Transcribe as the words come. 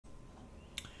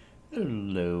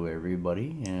Hello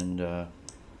everybody, and I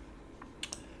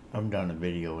haven't done a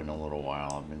video in a little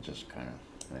while. I've been just kind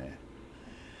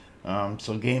of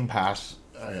so Game Pass,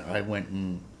 I went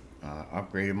and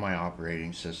upgraded my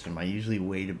operating system. I usually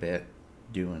wait a bit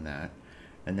doing that,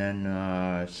 and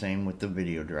then same with the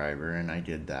video driver, and I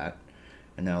did that.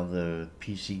 And now the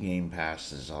PC Game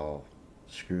Pass is all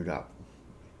screwed up.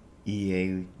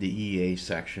 The EA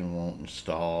section won't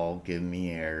install, give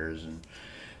me errors, and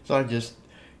so I just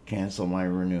cancel my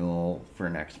renewal for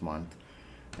next month.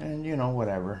 And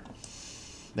whatever.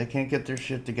 They can't get their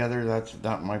shit together, that's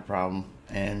not my problem.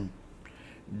 And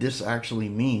this actually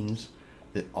means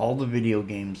that all the video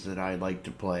games that I like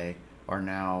to play are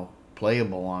now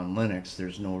playable on Linux.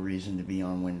 There's no reason to be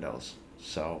on Windows.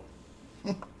 So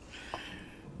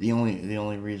the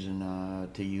only reason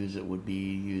to use it would be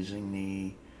using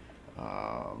the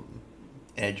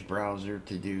Edge browser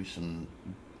to do some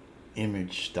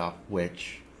image stuff,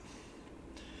 which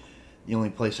the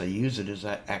only place I use it is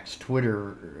at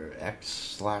X/Twitter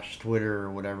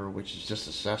or whatever, which is just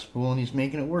a cesspool, and he's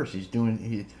making it worse.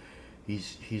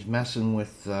 He's messing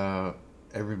with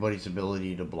everybody's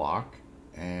ability to block,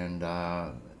 and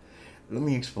let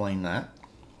me explain that.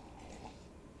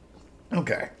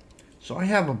 Okay, so I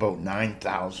have about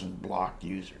 9,000 blocked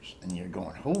users, and you're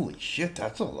going, holy shit,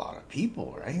 that's a lot of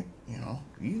people, right?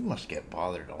 You must get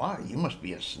bothered a lot. You must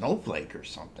be a snowflake or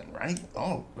something, right?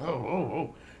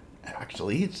 Oh.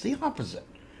 Actually, it's the opposite.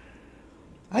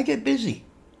 I get busy.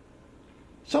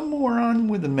 Some moron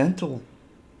with a mental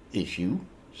issue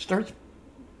starts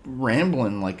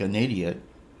rambling like an idiot.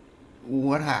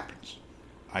 What happens?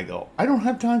 I go, I don't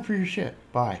have time for your shit.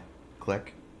 Bye.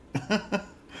 Click.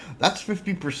 That's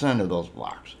 50% of those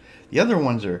blocks. The other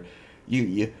ones are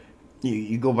you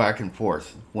go back and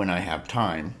forth when I have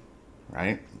time,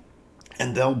 right?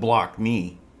 And they'll block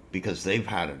me because they've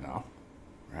had enough,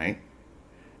 right?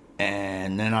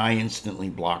 And then I instantly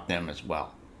block them as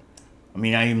well. I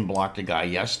mean, I even blocked a guy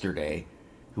yesterday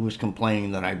who was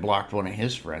complaining that I blocked one of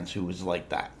his friends who was like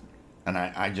that. And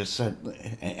I just said,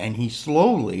 and he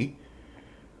slowly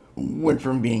went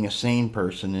from being a sane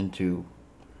person into,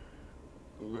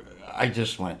 I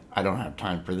just went, I don't have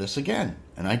time for this again.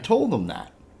 And I told him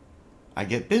that. I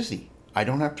get busy. I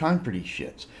don't have time for these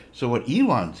shits. So what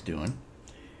Elon's doing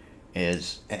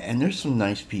is, and there's some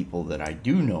nice people that I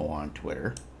do know on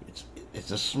Twitter. It's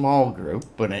a small group,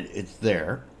 but it's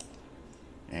there.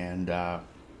 And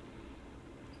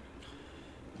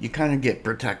you kind of get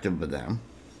protective of them.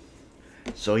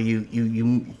 So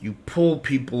you pull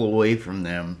people away from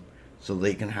them so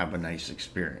they can have a nice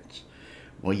experience.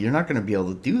 Well, you're not going to be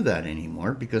able to do that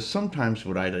anymore, because sometimes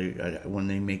what I do, when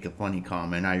they make a funny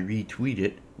comment, I retweet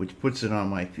it, which puts it on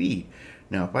my feed.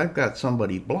 Now, if I've got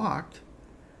somebody blocked,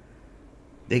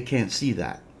 they can't see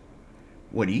that.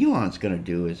 What Elon's going to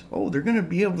do is, they're going to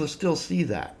be able to still see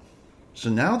that. So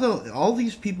now all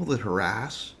these people that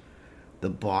harass, the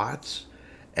bots,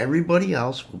 everybody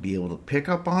else will be able to pick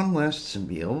up on lists and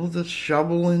be able to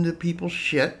shovel into people's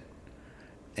shit.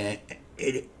 And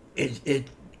it's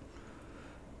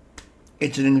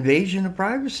an invasion of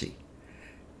privacy.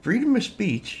 Freedom of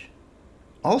speech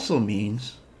also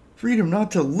means freedom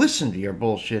not to listen to your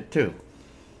bullshit too.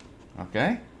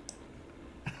 Okay?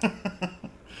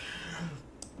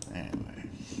 Anyway,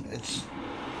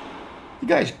 you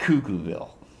guys cuckooville,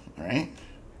 right?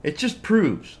 It just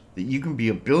proves that you can be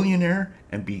a billionaire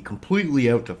and be completely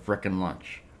out to frickin'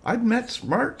 lunch. I've met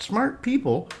smart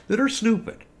people that are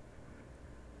stupid.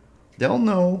 They'll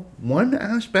know one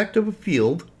aspect of a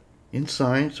field in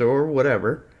science or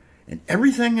whatever, and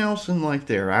everything else in life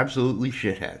they're absolutely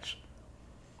shitheads.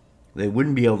 They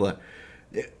wouldn't be able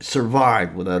to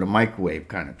survive without a microwave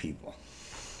kind of people,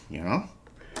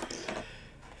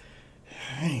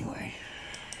 Anyway,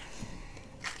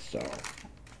 so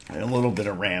a little bit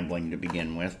of rambling to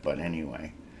begin with, but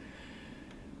anyway.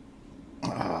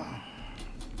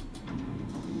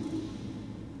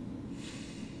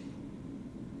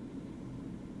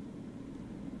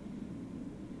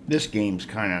 This game's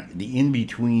kind of the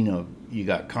in-between of, you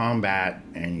got combat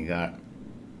and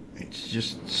it's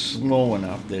just slow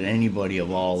enough that anybody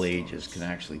of all ages can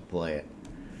actually play it.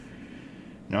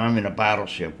 Now I'm in a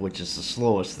battleship, which is the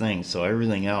slowest thing, so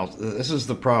everything else, this is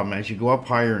the problem. As you go up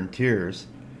higher in tiers,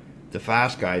 the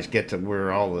fast guys get to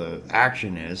where all the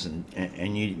action is,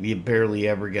 and you barely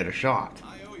ever get a shot.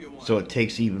 So it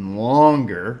takes even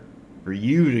longer for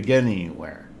you to get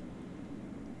anywhere.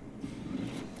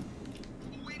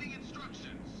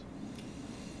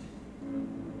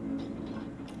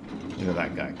 Look at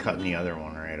that guy cutting the other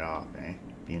one right off, eh?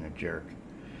 Being a jerk.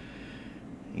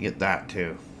 You get that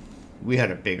too. we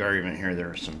had a big argument here. There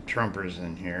were some Trumpers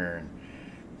in here,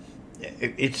 and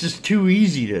it's just too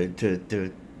easy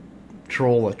to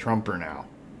troll a Trumper now.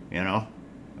 You know,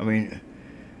 I mean,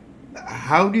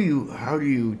 how do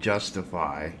you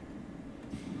justify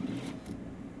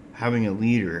having a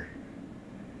leader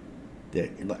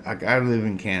that, like, I live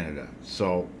in Canada,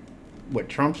 so what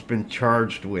Trump's been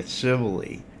charged with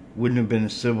civilly wouldn't have been a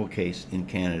civil case in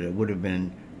Canada. It would have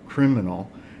been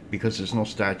criminal, because there's no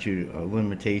statute of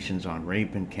limitations on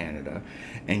rape in Canada,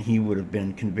 and he would have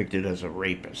been convicted as a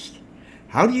rapist.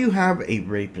 How do you have a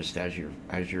rapist as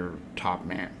your top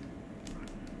man?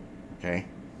 Okay?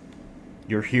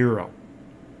 Your hero.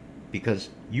 Because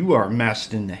you are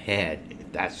messed in the head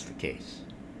if that's the case.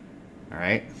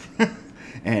 Alright?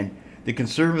 And the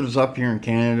Conservatives up here in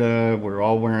Canada were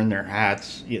all wearing their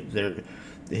hats,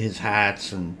 his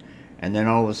hats, and then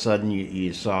all of a sudden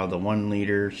you saw the one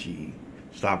leader, she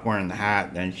stopped wearing the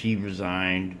hat, then she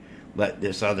resigned, let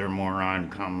this other moron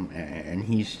come, and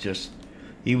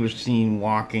he was seen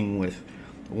walking with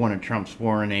one of Trump's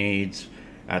foreign aides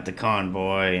at the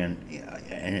convoy,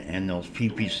 and those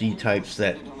PPC types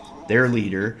that their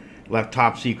leader left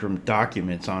top secret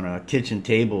documents on a kitchen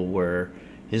table where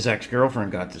his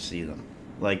ex-girlfriend got to see them.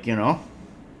 Like, you know,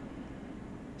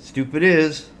 stupid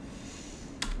is.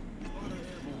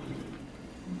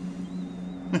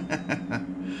 You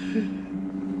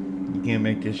can't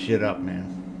make this shit up, man.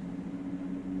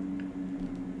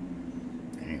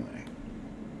 Anyway.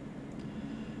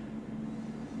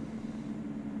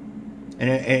 And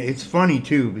it's funny,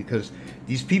 too, because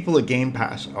these people at Game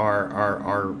Pass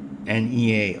and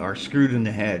EA are screwed in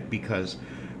the head, because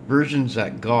versions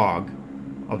at GOG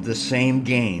of the same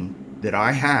game that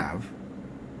I have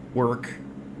work,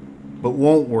 but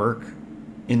won't work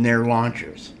in their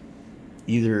launchers.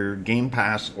 Either Game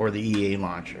Pass or the EA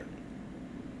launcher.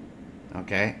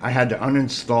 Okay? I had to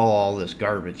uninstall all this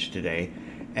garbage today,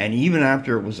 and even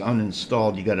after it was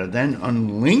uninstalled, you gotta then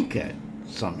unlink it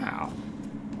somehow.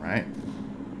 Right?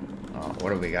 Oh,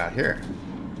 what do we got here?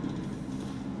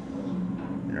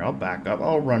 Here, I'll back up.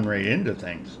 I'll run right into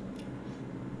things.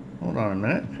 Hold on a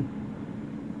minute.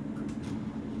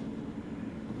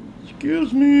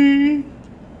 Excuse me.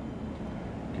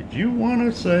 Did you want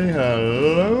to say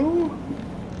hello?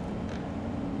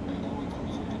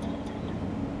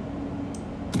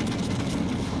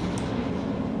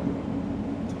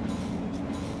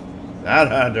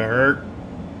 That had to hurt.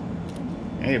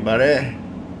 Hey, buddy.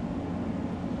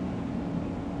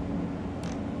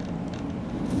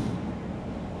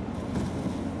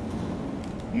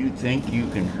 You think you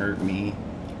can hurt me?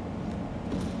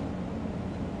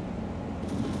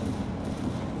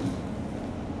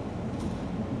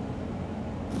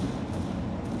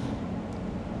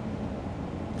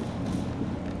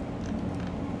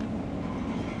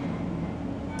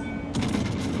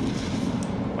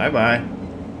 Bye-bye.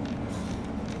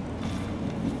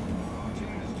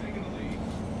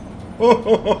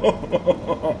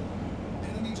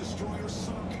 Enemy destroyer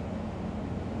sunk.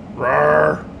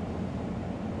 Roar.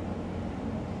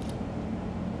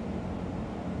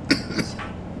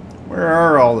 Where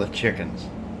are all the chickens?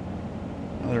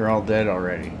 Oh, they're all dead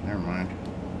already. Never mind.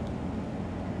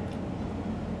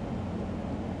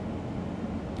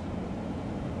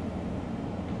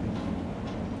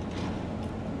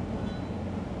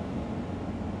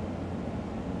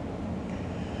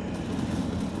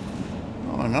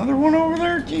 Oh, another one over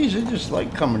there? Geez, they just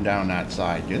like coming down that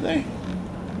side, do they?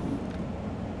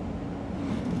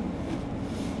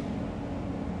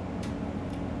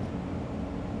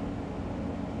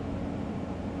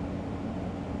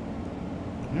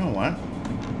 You know what?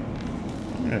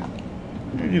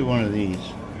 I'm gonna do one of these.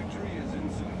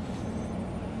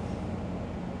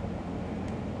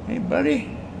 Hey,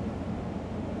 buddy.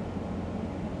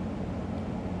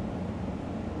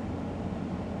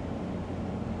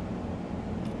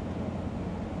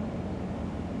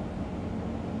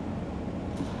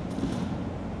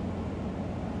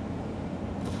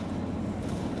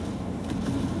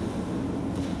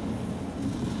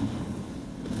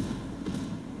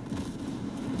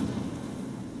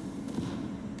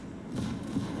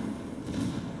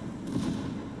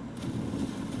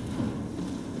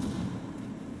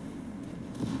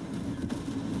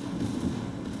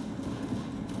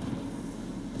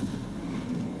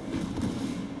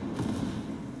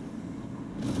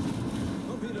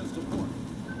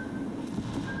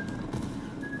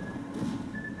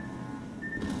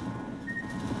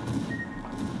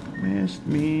 Missed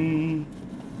me.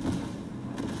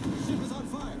 Ship is on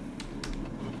fire.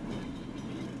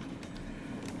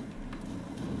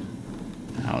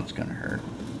 Now it's gonna hurt.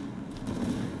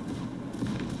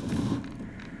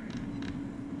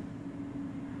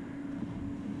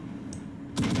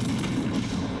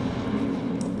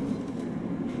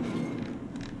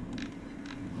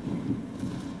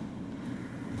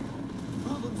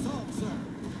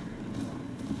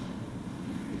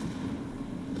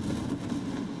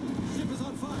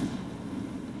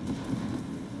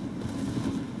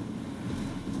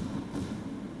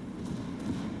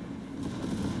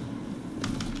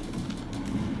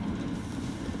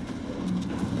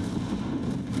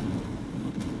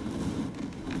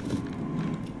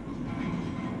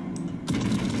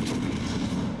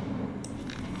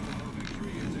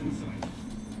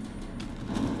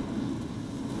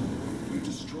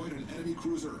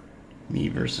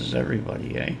 versus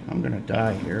everybody, eh? I'm gonna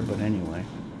die here, but anyway.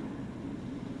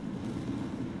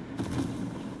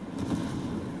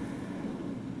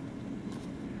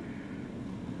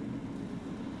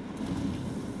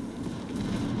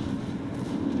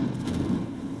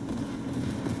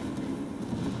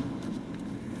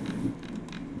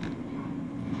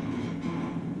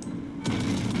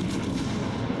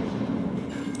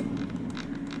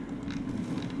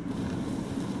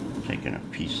 Taking a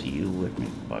piece of you with me,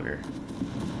 bugger.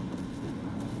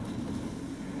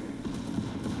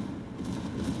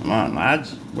 Come on,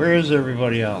 lads. Where is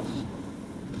everybody else?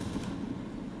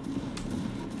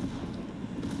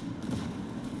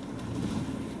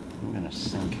 I'm gonna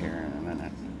sink here in a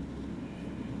minute.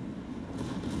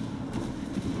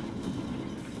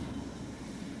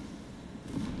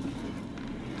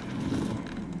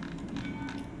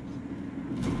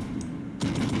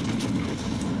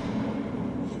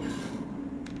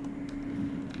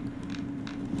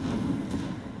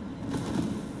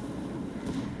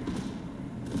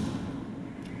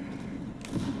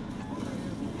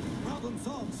 Problem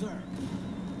solved, sir.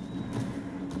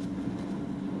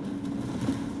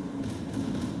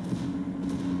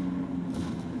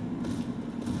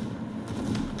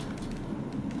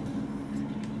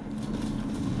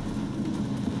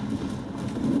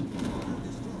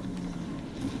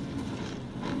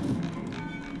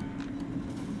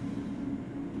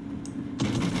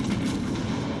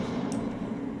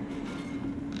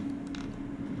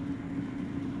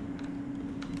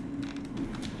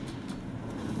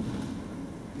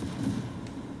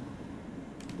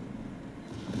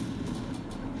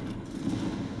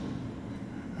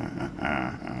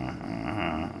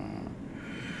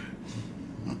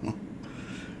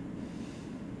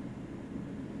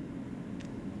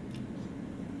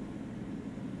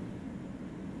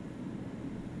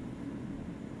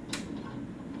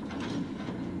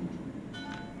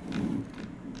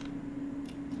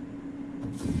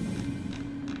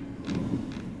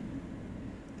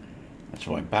 That's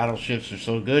why battleships are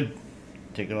so good.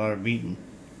 Take a lot of beating.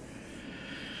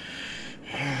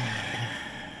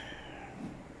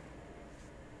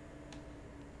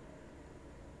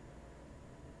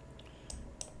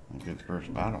 Good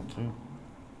first battle too.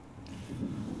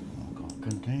 Alcohol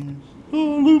containers.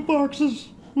 Oh, loot boxes.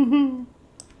 Woohoo!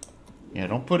 Yeah,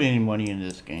 don't put any money into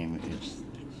this game. It's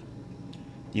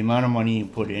the amount of money you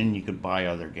put in, you could buy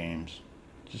other games.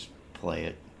 Just play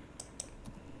it.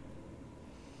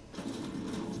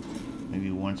 Maybe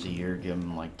once a year, give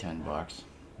them like $10.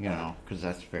 You know, because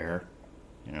that's fair.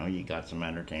 You know, you got some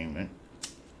entertainment.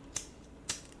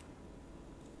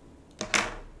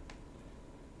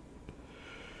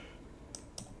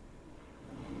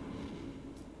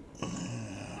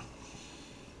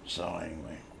 So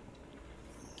anyway,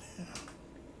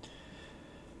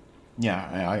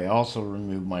 yeah, I also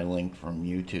removed my link from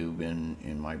YouTube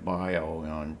in my bio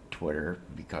on Twitter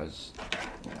because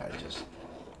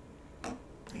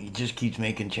he just keeps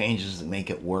making changes that make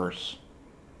it worse.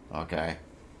 Okay,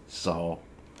 so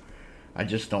I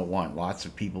just don't want lots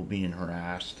of people being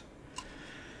harassed.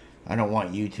 I don't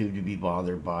want YouTube to be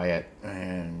bothered by it,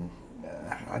 and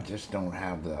I just don't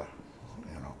have the.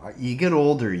 You get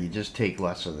older, you just take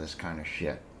less of this kind of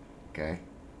shit, okay?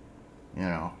 You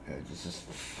know, it's just,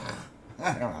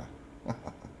 I don't know.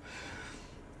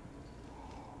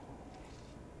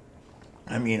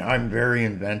 I mean, I'm very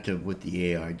inventive with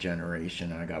the AI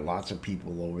generation. I got lots of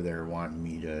people over there wanting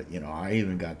me to, you know, I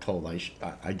even got told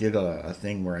I did a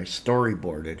thing where I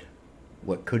storyboarded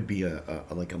what could be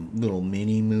like a little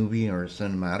mini movie or a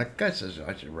cinematic. Guy says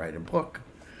I should write a book,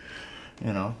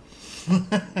 you know.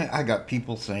 I got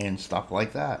people saying stuff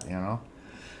like that, you know.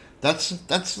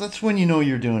 That's when you know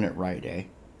you're doing it right, eh?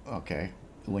 Okay,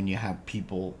 when you have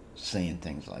people saying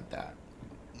things like that,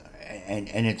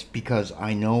 and it's because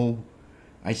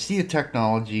I see a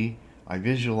technology, I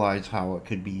visualize how it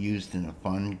could be used in a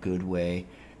fun, good way,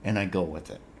 and I go with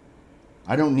it.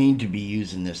 I don't need to be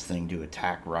using this thing to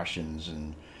attack Russians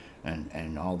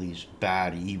and all these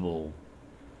bad, evil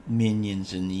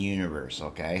minions in the universe.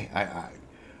 Okay,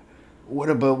 what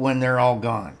about when they're all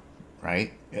gone,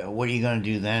 right? What are you going to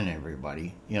do then,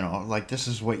 everybody? You know, like, this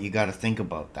is what you got to think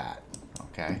about that,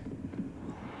 okay?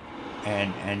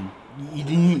 And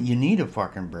you need a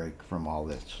fucking break from all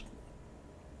this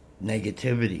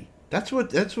negativity. That's what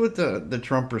the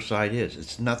Trumper side is.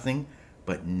 It's nothing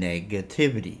but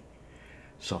negativity.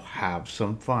 So have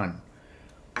some fun.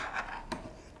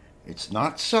 It's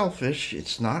not selfish.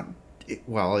 It's not,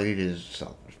 well, it is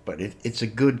selfish, but it's a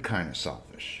good kind of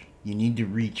selfish. You need to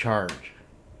recharge,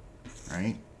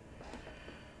 right?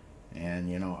 And,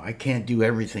 you know, I can't do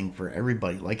everything for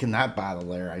everybody. Like in that battle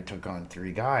there, I took on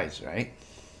 3 guys, right?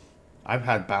 I've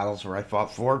had battles where I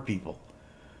fought 4 people.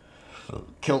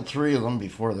 Killed 3 of them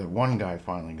before the one guy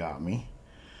finally got me.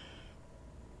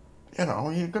 You know,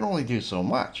 you can only do so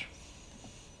much.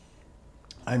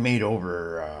 I made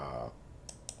over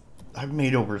I've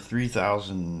made over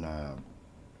 3,000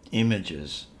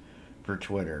 images for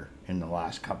Twitter in the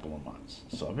last couple of months.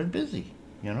 So I've been busy,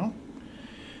 you know,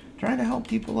 trying to help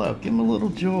people out, give them a little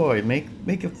joy, make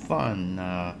it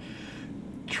fun.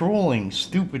 Trolling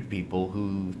stupid people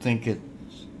who think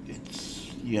it's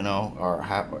you know, or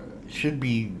should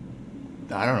be,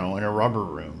 I don't know, in a rubber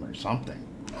room or something,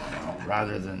 you know,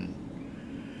 rather than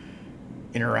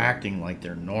interacting like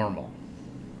they're normal.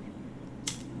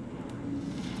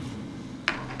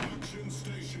 Action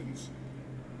stations.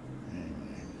 Anyway.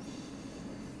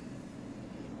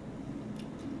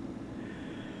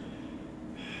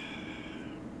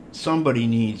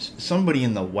 Somebody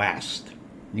in the West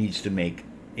needs to make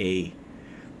a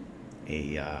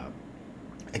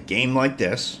game like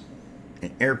this,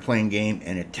 an airplane game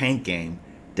and a tank game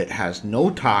that has no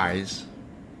ties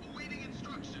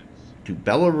to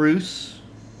Belarus,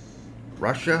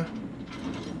 Russia,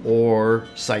 or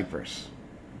Cyprus,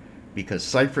 because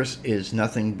Cyprus is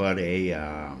nothing but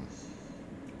a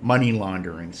money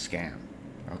laundering scam.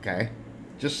 Okay,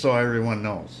 just so everyone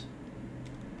knows.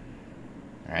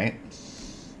 All right,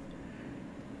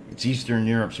 it's Eastern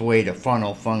Europe's way to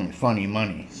funnel funny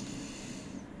money.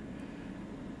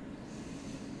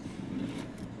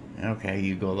 Okay,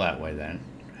 you go that way then.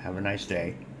 Have a nice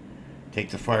day.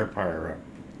 Take the firepower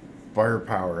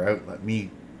out. Let me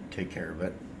take care of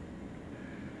it.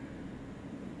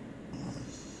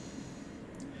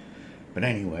 But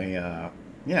anyway,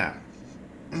 yeah.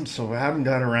 So I haven't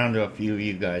got around to a few of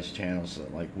you guys' channels,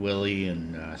 like Willie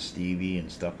and Stevie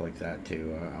and stuff like that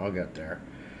too. I'll get there.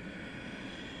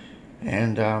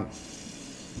 And,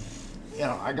 you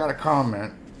know, I got a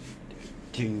comment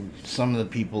to some of the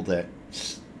people that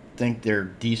think they're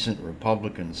decent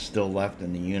Republicans still left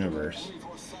in the universe.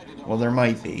 Well, there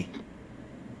might be,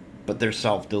 but they're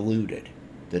self-deluded.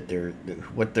 That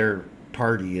what their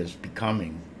party is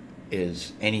becoming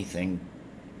is anything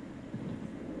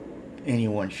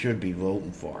anyone should be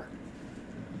voting for.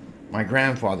 My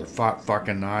grandfather fought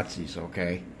fucking Nazis,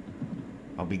 okay?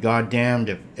 I'll be goddamned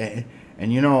if...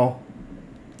 And you know,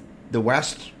 the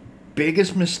West's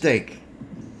biggest mistake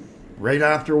right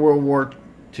after World War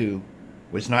II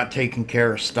was not taking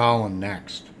care of Stalin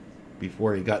next,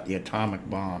 before he got the atomic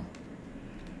bomb.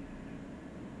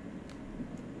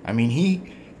 I mean,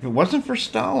 if it wasn't for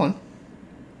Stalin,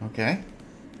 okay,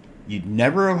 you'd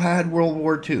never have had World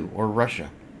War II or Russia,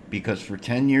 because for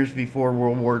 10 years before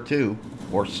World War II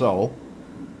or so,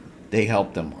 they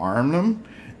helped them arm them,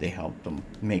 they helped them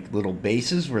make little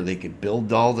bases where they could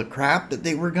build all the crap that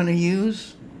they were going to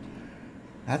use.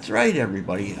 That's right,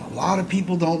 everybody. A lot of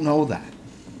people don't know that.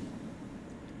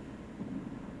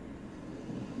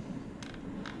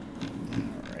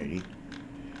 Alrighty.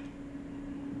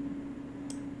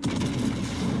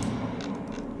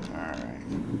 Alright.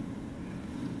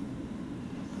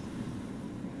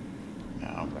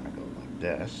 Now I'm going to go like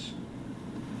this.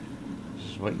 This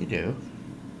is what you do.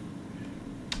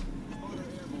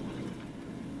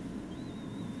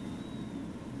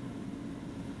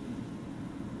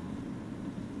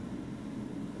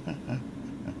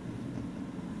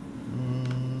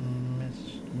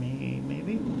 Missed me,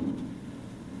 maybe?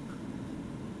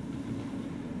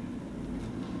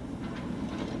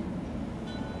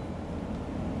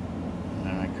 And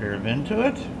then I curve into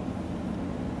it.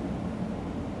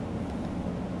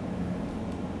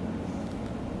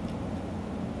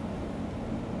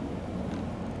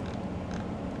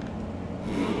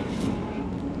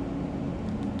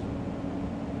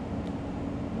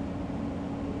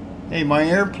 Hey, my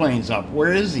airplane's up.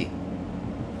 Where is he?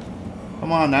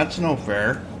 Come on, that's no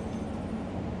fair.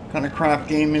 What kind of crap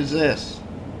game is this?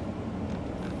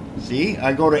 See,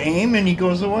 I go to aim and he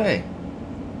goes away.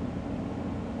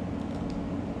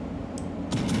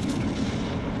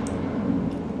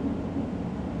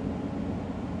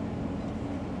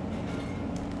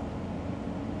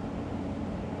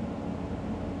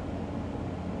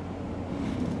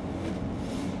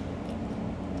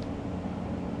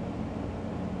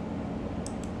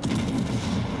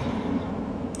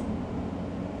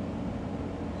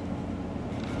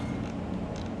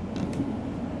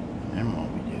 And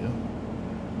what we do,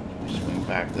 we swing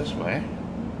back this way.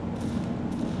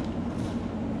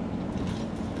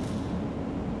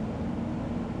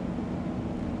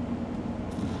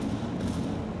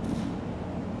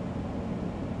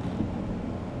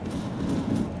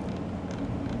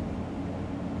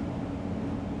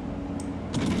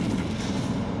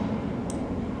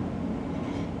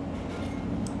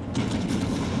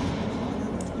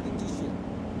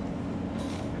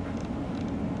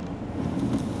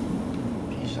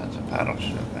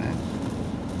 Battleship, man.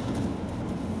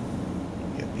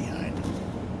 Get behind him.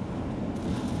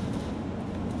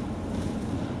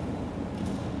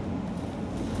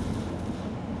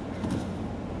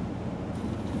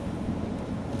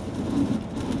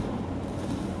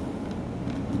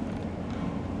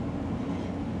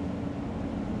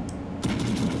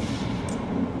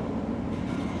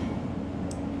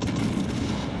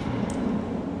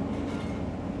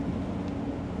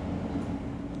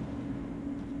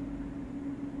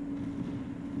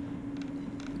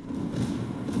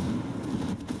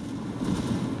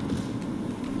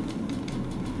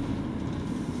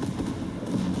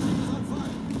 It's on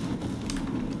fire.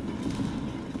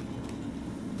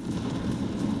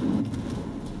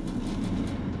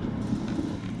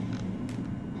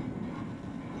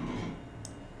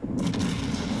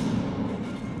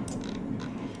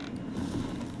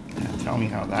 Yeah, tell me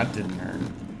how that didn't hurt.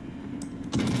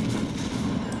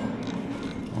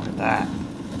 Or that.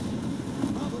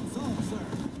 Problem solved, sir.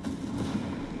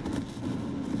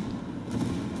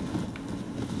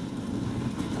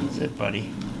 That's it,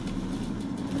 buddy.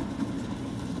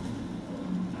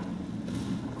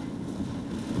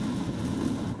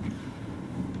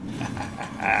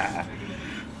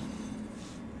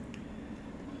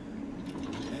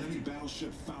 Enemy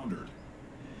battleship foundered.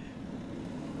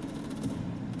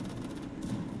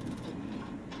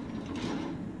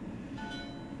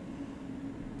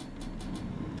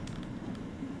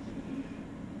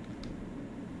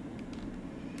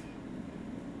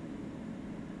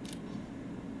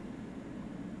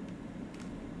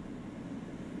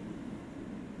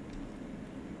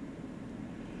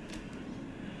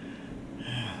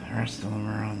 The rest of them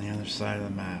are on the other side of the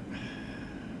map.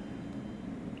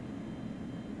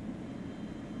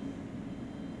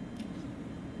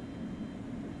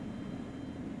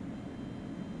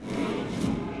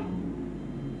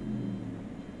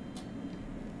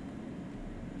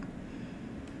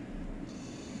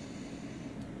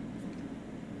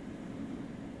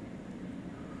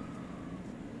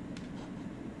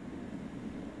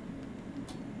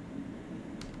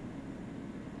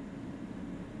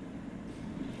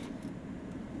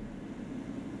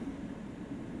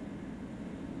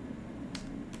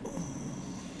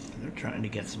 They're trying to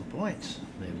get some points.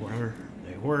 They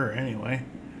were anyway.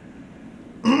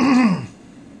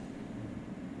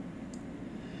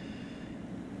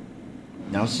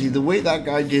 Now see, the way that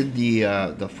guy did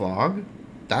the fog,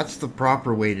 that's the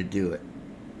proper way to do it.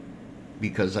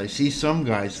 Because I see some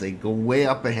guys, they go way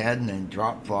up ahead and then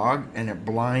drop fog and it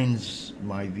blinds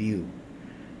my view,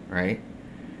 right?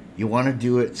 You want to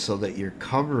do it so that you're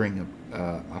covering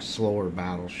a slower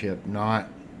battleship, not,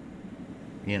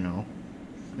 you know.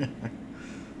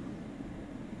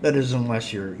 That is,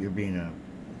 unless you're being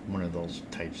one of those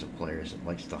types of players that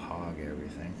likes to hog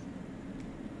everything.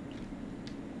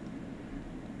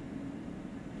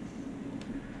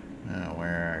 Oh,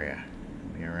 where are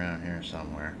you? Be around here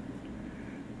somewhere.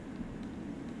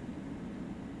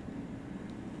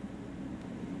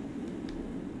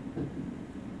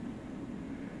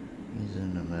 He's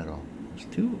in the middle. There's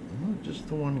two, oh, just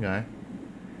the one guy.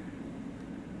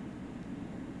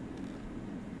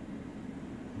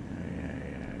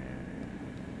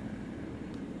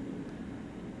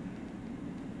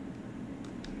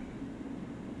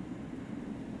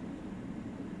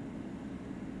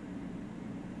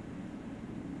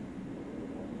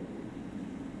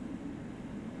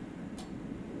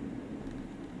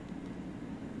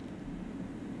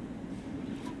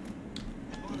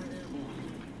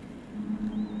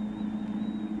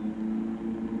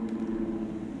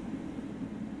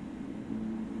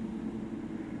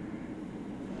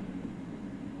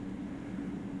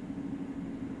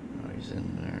 He's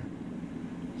in there.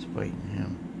 It's fighting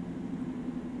him.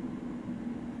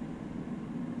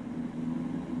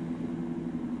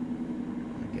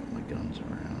 I get my guns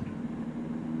around.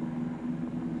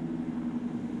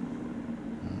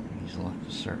 Oh, he's left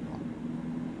the circle.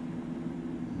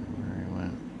 Where he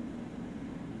went?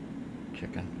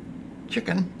 Chicken.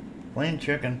 Chicken! Playing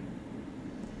chicken.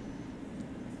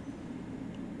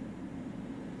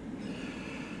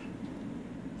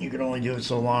 You can only do it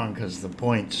so long because the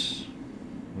points,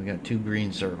 we got 2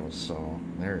 green circles, so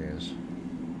there he is.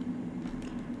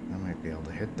 I might be able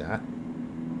to hit that.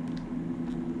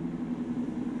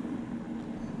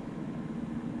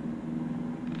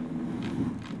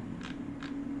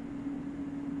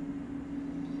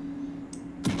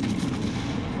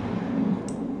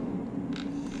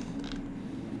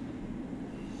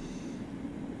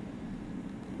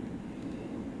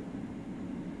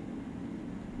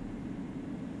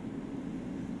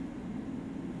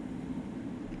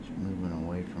 Moving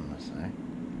away from us, eh?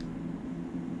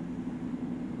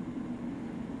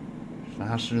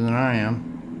 faster than I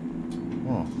am.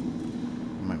 Oh,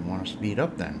 I might want to speed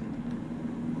up then.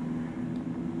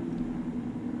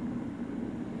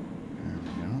 There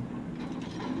we go.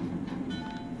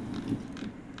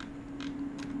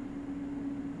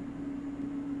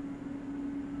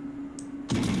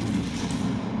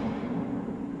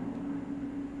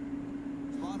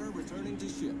 Spotter returning to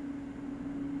ship.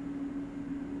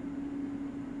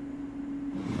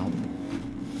 Nope.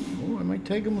 Oh, I might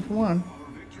take him with one.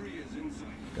 Our victory is in sight.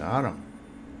 Got him.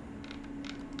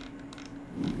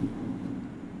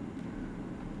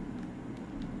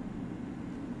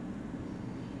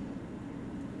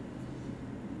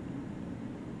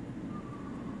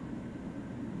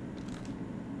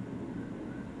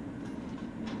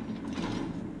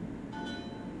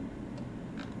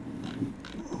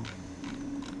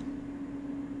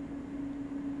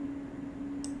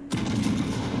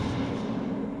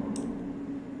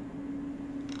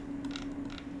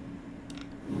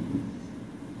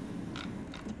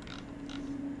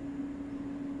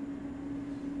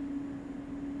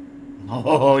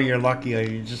 Oh, you're lucky.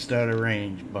 You're just out of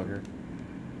range, bugger.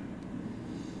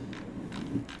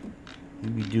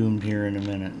 You'll be doomed here in a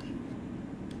minute.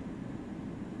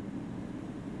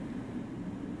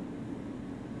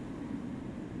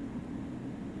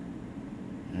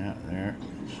 Yeah, there.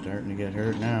 Starting to get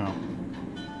hurt now.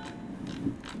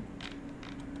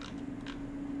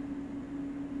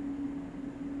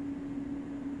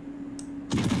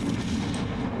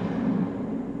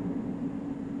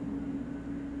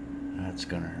 That's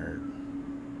gonna hurt.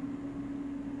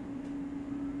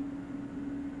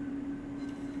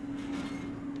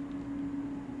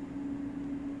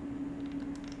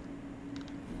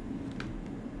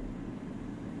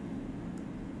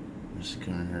 This is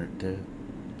gonna hurt too.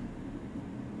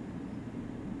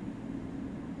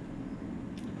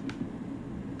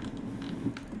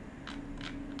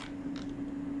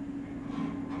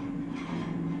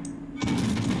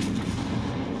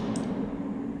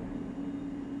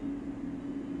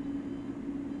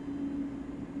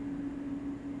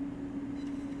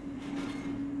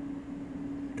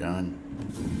 Done.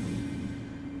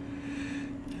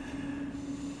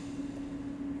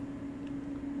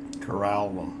 Corral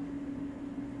them.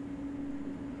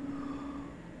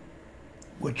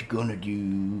 What you gonna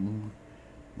do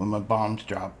when my bombs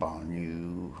drop on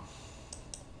you?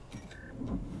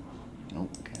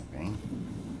 Nope, campaign.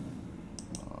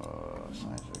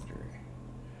 Science victory.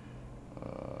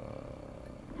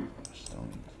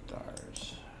 Stone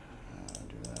stars.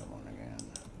 Do that one again.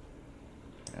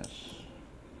 Yes.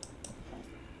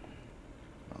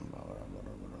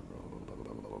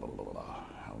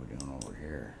 How we doing over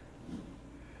here?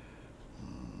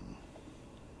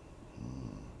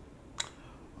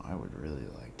 I would really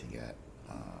like to get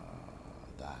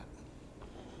that.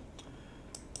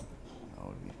 That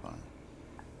would be fun.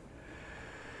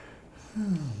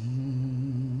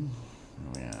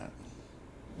 Where we at?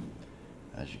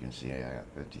 As you can see, I got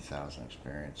 50,000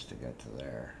 experience to get to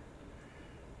there.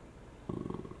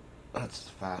 That's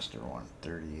the faster one,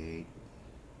 38.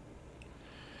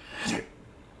 Yeah.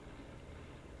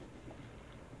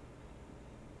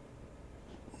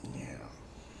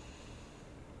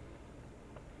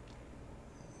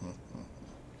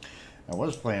 I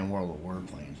was playing World of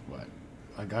Warplanes, but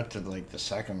I got to like the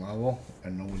second level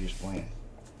and nobody's playing.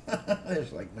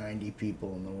 There's like 90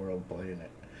 people in the world playing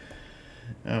it.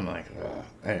 And I'm like, ugh.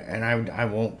 And I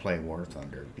won't play War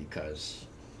Thunder because,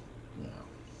 you know,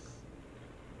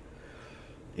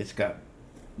 it's got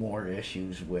more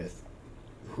issues with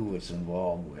who it's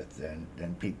involved with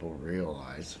than people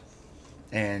realize.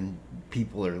 And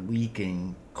people are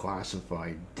leaking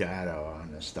classified data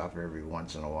on this stuff every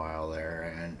once in a while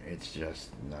there, and it's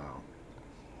just, no.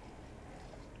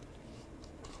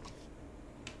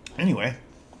 Anyway,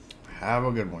 have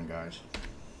a good one, guys.